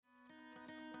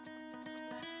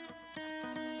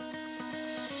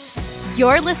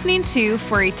You're listening to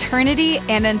For Eternity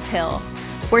and Until,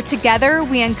 where together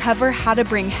we uncover how to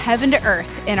bring heaven to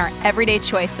earth in our everyday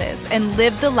choices and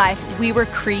live the life we were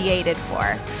created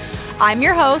for. I'm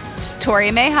your host, Tori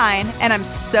May Hine, and I'm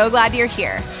so glad you're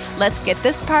here. Let's get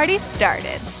this party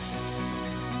started.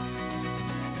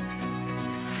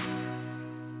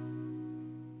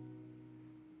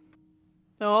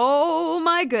 Oh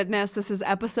my goodness, this is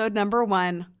episode number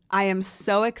 1. I am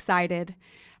so excited.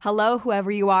 Hello,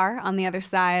 whoever you are on the other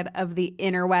side of the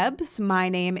interwebs. My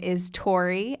name is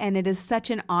Tori, and it is such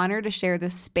an honor to share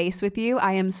this space with you.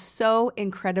 I am so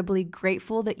incredibly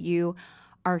grateful that you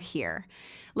are here.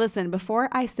 Listen, before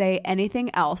I say anything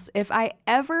else, if I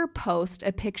ever post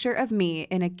a picture of me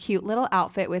in a cute little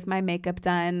outfit with my makeup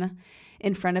done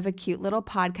in front of a cute little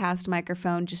podcast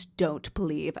microphone, just don't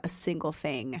believe a single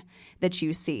thing that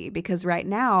you see. Because right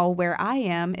now, where I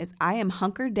am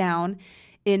hunkered down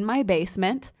in my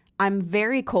basement. I'm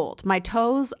very cold. My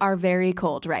toes are very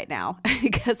cold right now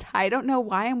because I don't know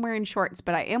why I'm wearing shorts,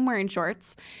 but I am wearing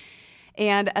shorts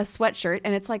and a sweatshirt,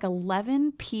 and it's like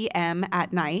 11 p.m.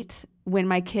 at night when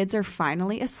my kids are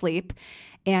finally asleep,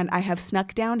 and I have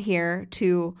snuck down here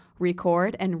to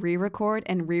record and re-record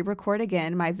and re-record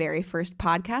again my very first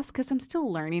podcast because I'm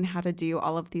still learning how to do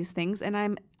all of these things, and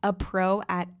I'm a pro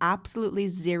at absolutely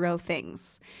zero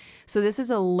things. So this is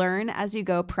a learn as you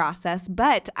go process,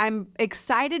 but I'm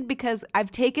excited because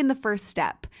I've taken the first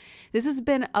step. This has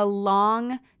been a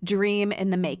long dream in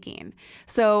the making.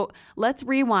 So let's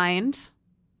rewind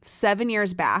 7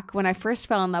 years back when I first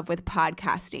fell in love with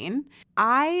podcasting.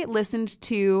 I listened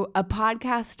to a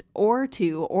podcast or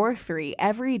 2 or 3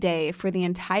 every day for the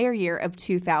entire year of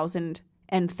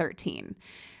 2013.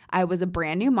 I was a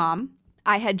brand new mom.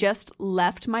 I had just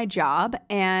left my job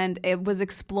and it was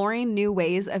exploring new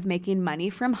ways of making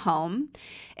money from home.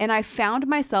 And I found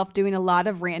myself doing a lot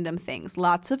of random things,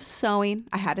 lots of sewing.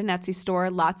 I had an Etsy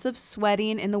store, lots of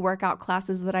sweating in the workout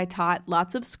classes that I taught,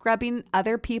 lots of scrubbing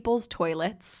other people's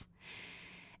toilets.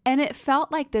 And it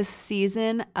felt like this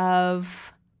season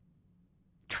of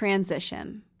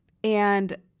transition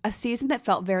and a season that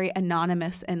felt very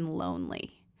anonymous and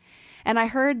lonely. And I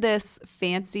heard this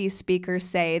fancy speaker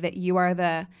say that you are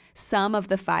the sum of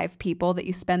the 5 people that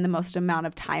you spend the most amount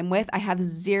of time with. I have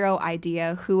zero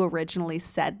idea who originally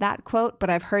said that quote,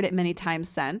 but I've heard it many times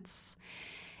since.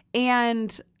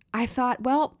 And I thought,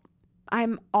 well,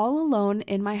 I'm all alone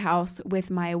in my house with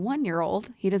my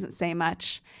 1-year-old. He doesn't say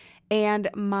much.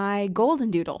 And my golden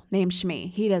doodle named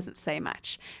Shmi. He doesn't say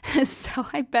much. So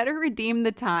I better redeem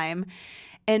the time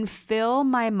and fill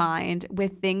my mind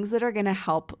with things that are going to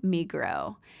help me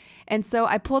grow. And so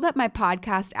I pulled up my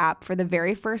podcast app for the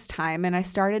very first time and I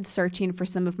started searching for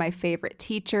some of my favorite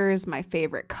teachers, my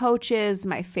favorite coaches,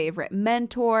 my favorite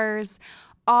mentors,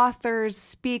 authors,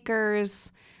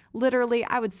 speakers. Literally,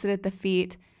 I would sit at the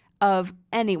feet of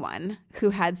anyone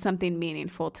who had something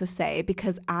meaningful to say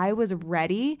because I was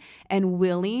ready and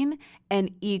willing and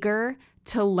eager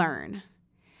to learn.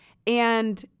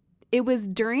 And it was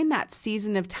during that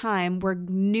season of time where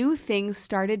new things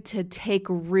started to take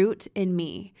root in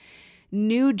me.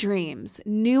 New dreams,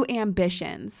 new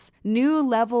ambitions, new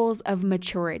levels of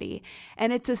maturity.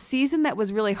 And it's a season that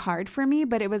was really hard for me,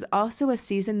 but it was also a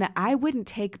season that I wouldn't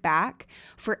take back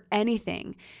for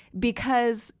anything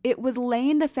because it was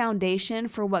laying the foundation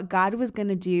for what God was going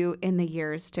to do in the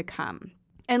years to come.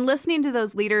 And listening to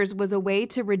those leaders was a way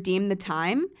to redeem the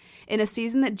time in a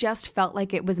season that just felt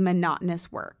like it was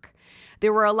monotonous work.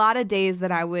 There were a lot of days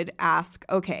that I would ask,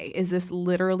 okay, is this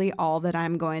literally all that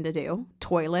I'm going to do?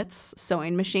 Toilets,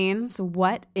 sewing machines,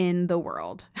 what in the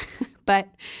world? But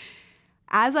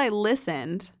as I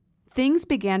listened, things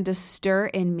began to stir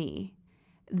in me.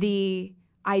 The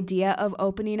idea of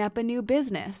opening up a new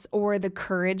business, or the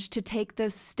courage to take the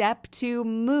step to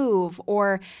move,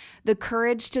 or the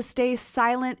courage to stay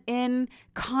silent in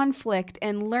conflict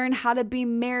and learn how to be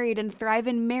married and thrive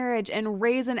in marriage and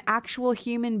raise an actual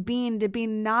human being to be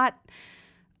not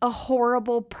a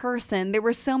horrible person. There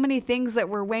were so many things that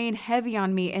were weighing heavy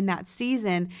on me in that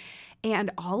season.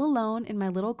 And all alone in my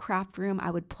little craft room,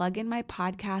 I would plug in my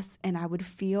podcasts and I would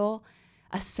feel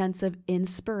a sense of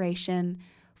inspiration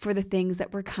for the things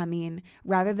that were coming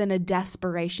rather than a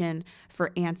desperation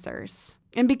for answers.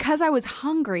 And because I was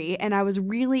hungry and I was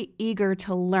really eager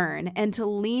to learn and to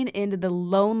lean into the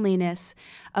loneliness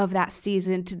of that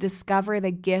season to discover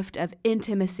the gift of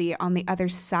intimacy on the other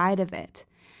side of it,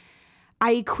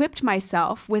 I equipped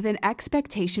myself with an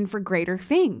expectation for greater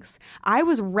things. I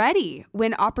was ready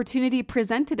when opportunity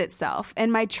presented itself,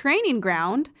 and my training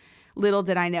ground little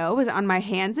did I know, was on my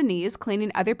hands and knees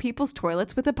cleaning other people's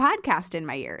toilets with a podcast in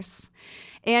my ears.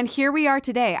 And here we are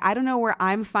today. I don't know where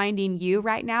I'm finding you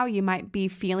right now. You might be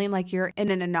feeling like you're in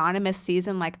an anonymous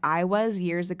season like I was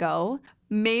years ago.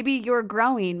 Maybe you're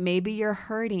growing. Maybe you're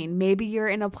hurting. Maybe you're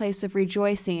in a place of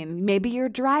rejoicing. Maybe you're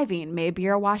driving. Maybe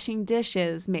you're washing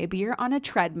dishes. Maybe you're on a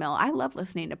treadmill. I love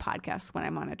listening to podcasts when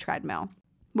I'm on a treadmill.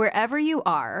 Wherever you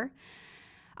are,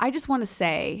 I just want to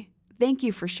say thank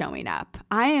you for showing up.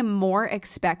 I am more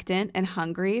expectant and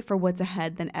hungry for what's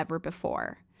ahead than ever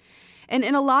before. And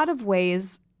in a lot of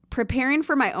ways, preparing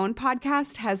for my own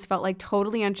podcast has felt like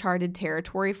totally uncharted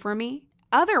territory for me.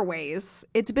 Other ways,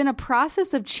 it's been a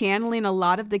process of channeling a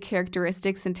lot of the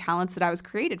characteristics and talents that I was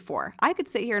created for. I could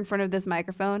sit here in front of this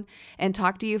microphone and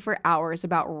talk to you for hours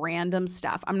about random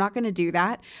stuff. I'm not going to do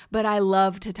that, but I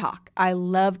love to talk. I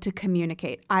love to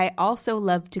communicate. I also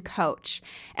love to coach,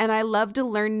 and I love to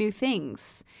learn new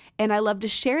things, and I love to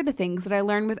share the things that I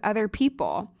learn with other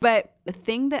people. But the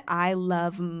thing that I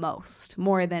love most,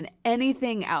 more than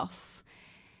anything else,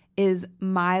 is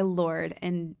my Lord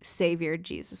and Savior,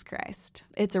 Jesus Christ.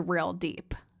 It's a real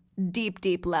deep, deep,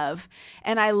 deep love.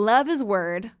 And I love his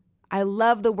word. I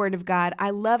love the word of God. I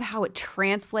love how it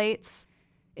translates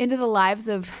into the lives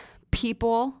of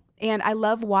people. And I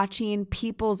love watching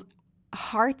people's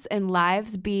hearts and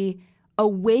lives be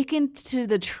awakened to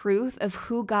the truth of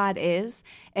who God is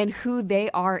and who they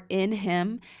are in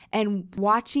him, and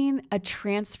watching a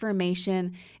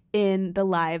transformation in the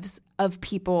lives of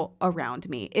people around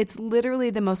me. It's literally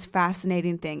the most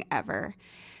fascinating thing ever.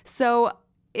 So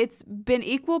it's been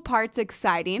equal parts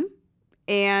exciting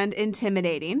and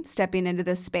intimidating stepping into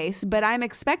this space, but I'm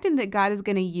expecting that God is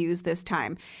going to use this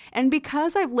time. And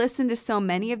because I've listened to so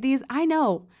many of these, I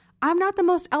know I'm not the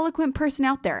most eloquent person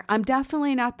out there. I'm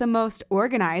definitely not the most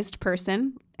organized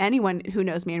person. Anyone who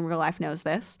knows me in real life knows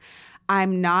this.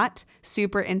 I'm not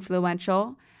super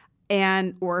influential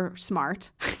or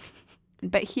smart.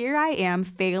 But here I am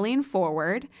failing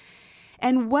forward.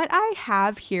 And what I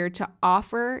have here to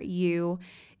offer you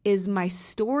is my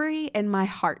story and my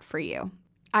heart for you.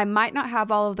 I might not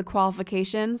have all of the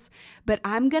qualifications, but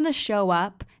I'm going to show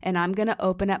up and I'm going to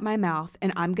open up my mouth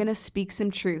and I'm going to speak some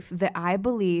truth that I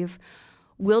believe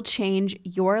will change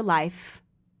your life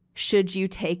should you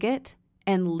take it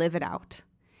and live it out.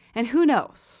 And who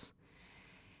knows?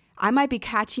 I might be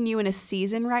catching you in a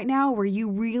season right now where you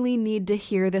really need to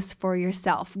hear this for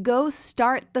yourself. Go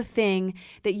start the thing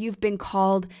that you've been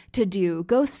called to do.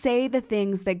 Go say the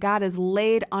things that God has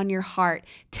laid on your heart.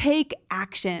 Take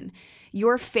action.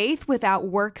 Your faith without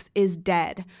works is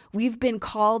dead. We've been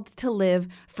called to live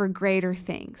for greater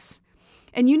things.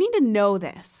 And you need to know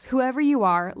this, whoever you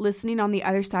are listening on the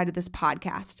other side of this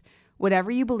podcast, whatever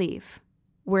you believe,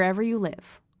 wherever you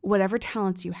live, whatever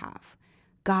talents you have,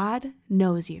 God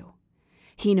knows you.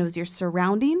 He knows your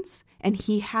surroundings and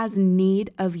he has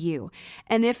need of you.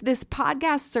 And if this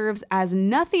podcast serves as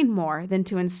nothing more than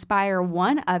to inspire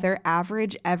one other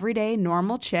average, everyday,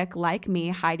 normal chick like me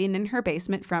hiding in her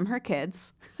basement from her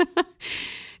kids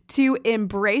to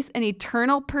embrace an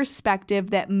eternal perspective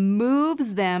that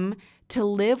moves them to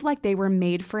live like they were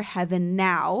made for heaven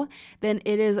now, then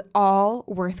it is all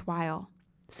worthwhile.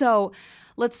 So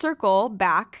let's circle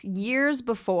back years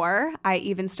before I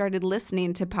even started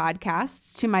listening to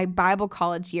podcasts to my Bible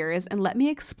college years, and let me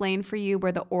explain for you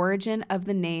where the origin of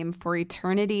the name For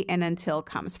Eternity and Until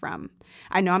comes from.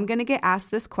 I know I'm going to get asked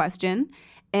this question,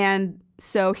 and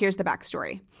so here's the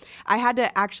backstory. I had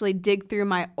to actually dig through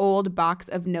my old box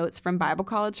of notes from Bible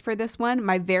college for this one.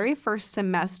 My very first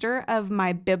semester of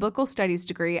my biblical studies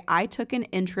degree, I took an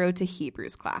Intro to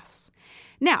Hebrews class.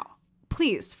 Now,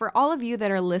 please, for all of you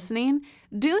that are listening,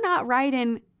 do not write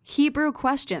in Hebrew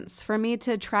questions for me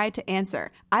to try to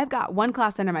answer. I've got one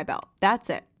class under my belt. That's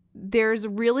it. There's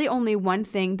really only one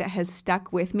thing that has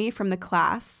stuck with me from the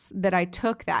class that I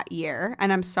took that year.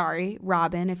 And I'm sorry,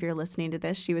 Robin, if you're listening to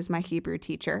this, she was my Hebrew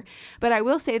teacher. But I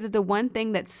will say that the one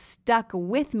thing that stuck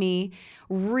with me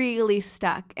really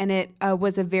stuck. And it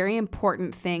was a very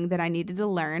important thing that I needed to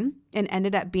learn and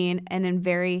ended up being a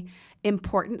very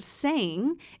important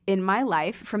saying in my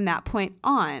life from that point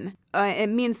on. It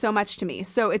means so much to me.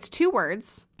 So it's two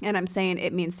words, and I'm saying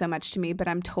it means so much to me, but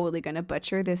I'm totally going to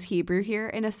butcher this Hebrew here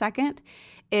in a second.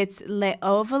 It's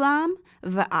le'olam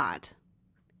va'ad.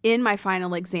 In my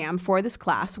final exam for this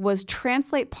class was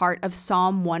translate part of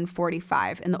Psalm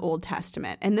 145 in the Old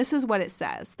Testament. And this is what it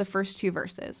says, the first two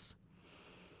verses.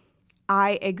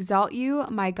 I exalt you,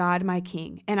 my God, my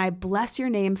King, and I bless your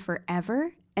name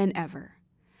forever and ever.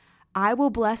 I will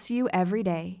bless you every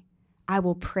day. I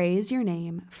will praise your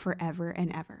name forever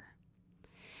and ever.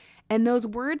 And those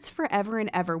words forever and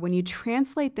ever, when you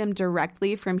translate them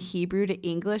directly from Hebrew to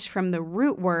English from the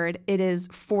root word, it is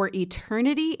for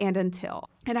eternity and until.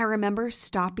 And I remember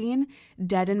stopping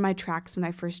dead in my tracks when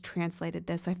I first translated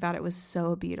this. I thought it was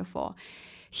so beautiful.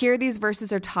 Here, these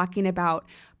verses are talking about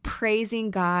praising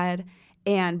God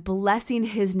and blessing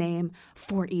his name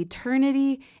for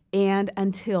eternity and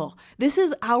until. This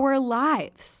is our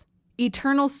lives,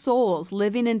 eternal souls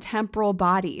living in temporal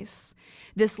bodies.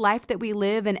 This life that we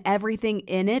live and everything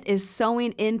in it is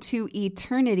sowing into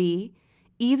eternity,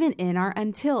 even in our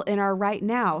until, in our right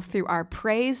now, through our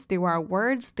praise, through our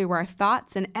words, through our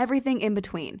thoughts, and everything in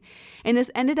between. And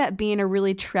this ended up being a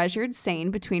really treasured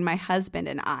saying between my husband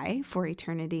and I for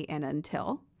eternity and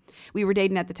until. We were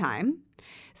dating at the time.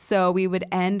 So we would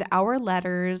end our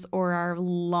letters or our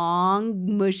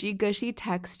long, mushy, gushy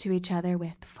texts to each other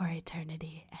with for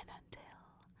eternity and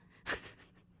until.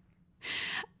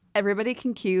 Everybody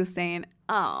can cue saying,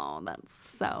 oh, that's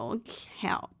so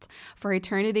cute, for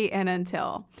eternity and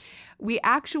until. We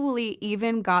actually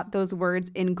even got those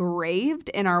words engraved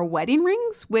in our wedding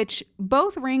rings, which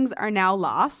both rings are now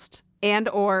lost and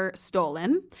or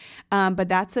stolen. But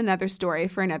that's another story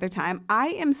for another time. I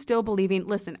am still believing,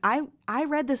 listen, I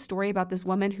read this story about this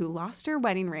woman who lost her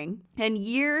wedding ring and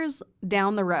years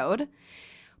down the road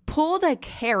pulled a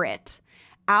carrot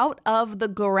out of the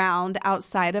ground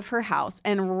outside of her house,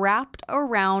 and wrapped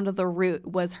around the root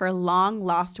was her long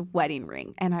lost wedding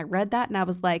ring. And I read that and I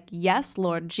was like, yes,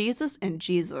 Lord Jesus, in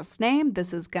Jesus' name,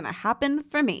 this is going to happen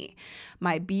for me.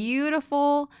 My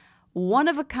beautiful,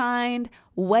 one-of-a-kind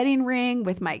wedding ring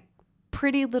with my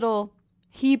pretty little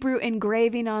Hebrew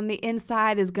engraving on the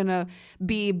inside is going to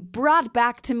be brought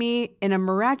back to me in a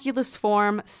miraculous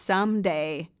form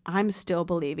someday. I'm still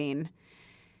believing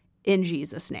in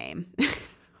Jesus' name.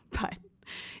 But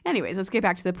anyways, let's get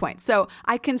back to the point. So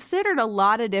I considered a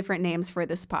lot of different names for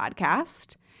this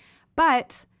podcast,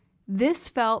 but this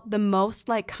felt the most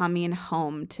like coming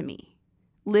home to me.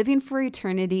 Living for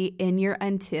eternity in your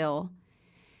until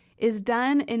is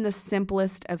done in the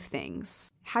simplest of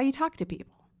things. How you talk to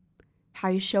people, how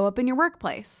you show up in your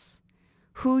workplace,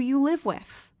 who you live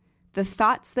with, the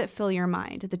thoughts that fill your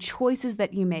mind, the choices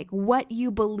that you make, what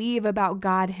you believe about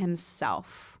God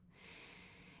himself.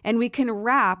 And we can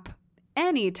wrap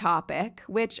any topic,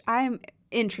 which I'm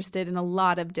interested in a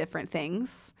lot of different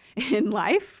things in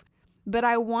life, but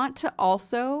I want to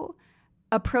also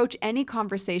approach any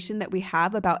conversation that we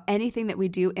have about anything that we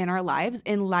do in our lives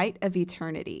in light of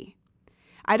eternity.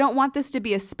 I don't want this to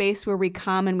be a space where we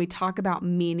come and we talk about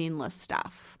meaningless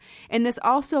stuff. And this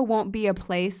also won't be a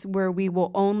place where we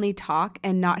will only talk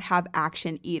and not have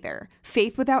action either.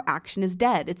 Faith without action is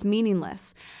dead. It's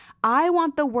meaningless. I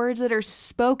want the words that are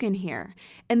spoken here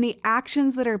and the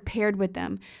actions that are paired with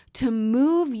them to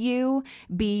move you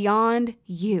beyond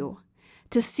you,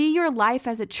 to see your life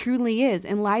as it truly is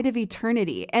in light of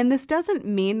eternity. And this doesn't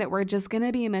mean that we're just going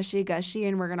to be mushy-gushy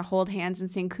and we're going to hold hands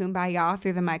and sing Kumbaya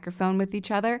through the microphone with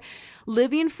each other.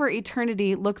 Living for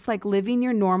eternity looks like living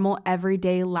your normal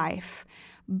everyday life,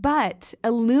 but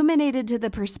illuminated to the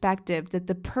perspective that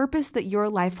the purpose that your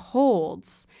life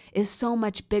holds is so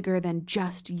much bigger than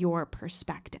just your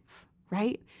perspective,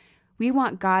 right? We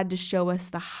want God to show us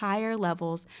the higher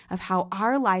levels of how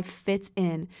our life fits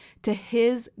in to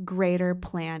his greater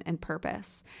plan and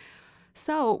purpose.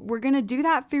 So we're going to do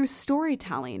that through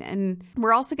storytelling, and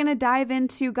we're also going to dive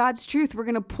into God's truth. We're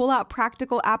going to pull out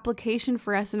practical application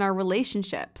for us in our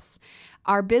relationships,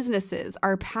 our businesses,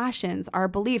 our passions, our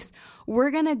beliefs.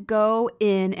 We're going to go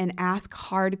in and ask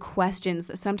hard questions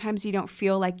that sometimes you don't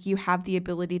feel like you have the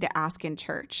ability to ask in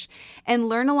church, and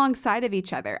learn alongside of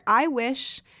each other. I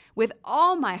wish with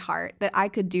all my heart that I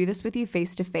could do this with you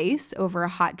face to face over a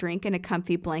hot drink and a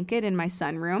comfy blanket in my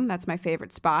sunroom. That's my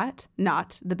favorite spot,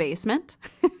 not the basement.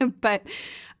 But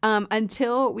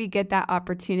until we get that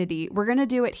opportunity, we're going to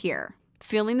do it here,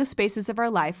 filling the spaces of our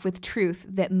life with truth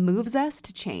that moves us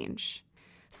to change.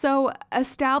 So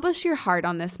establish your heart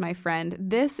on this, my friend.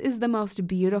 This is the most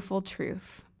beautiful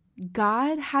truth.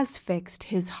 God has fixed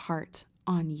his heart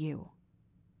on you.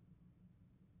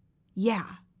 Yeah,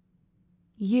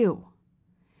 you.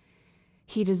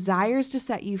 He desires to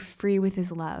set you free with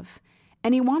his love,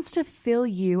 and he wants to fill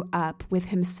you up with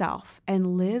himself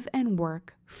and live and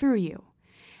work through you.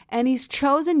 And he's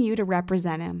chosen you to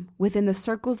represent him within the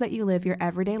circles that you live your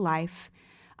everyday life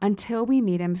until we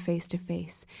meet him face to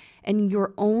face. And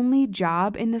your only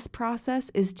job in this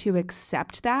process is to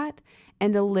accept that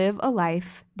and to live a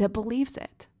life that believes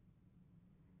it.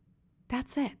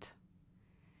 That's it.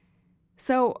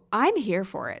 So I'm here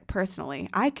for it personally.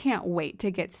 I can't wait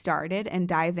to get started and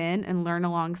dive in and learn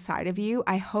alongside of you.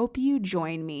 I hope you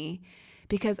join me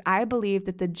because I believe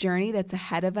that the journey that's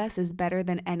ahead of us is better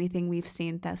than anything we've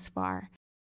seen thus far.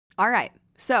 All right,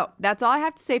 so that's all I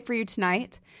have to say for you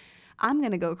tonight. I'm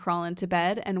going to go crawl into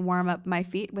bed and warm up my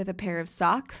feet with a pair of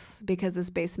socks because this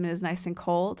basement is nice and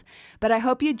cold. But I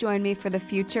hope you join me for the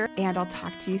future, and I'll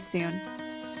talk to you soon.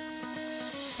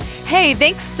 Hey,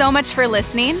 thanks so much for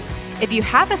listening. If you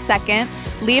have a second,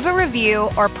 leave a review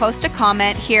or post a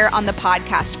comment here on the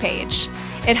podcast page.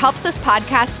 It helps this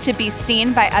podcast to be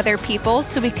seen by other people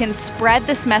so we can spread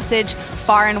this message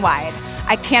far and wide.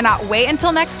 I cannot wait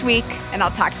until next week, and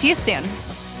I'll talk to you soon.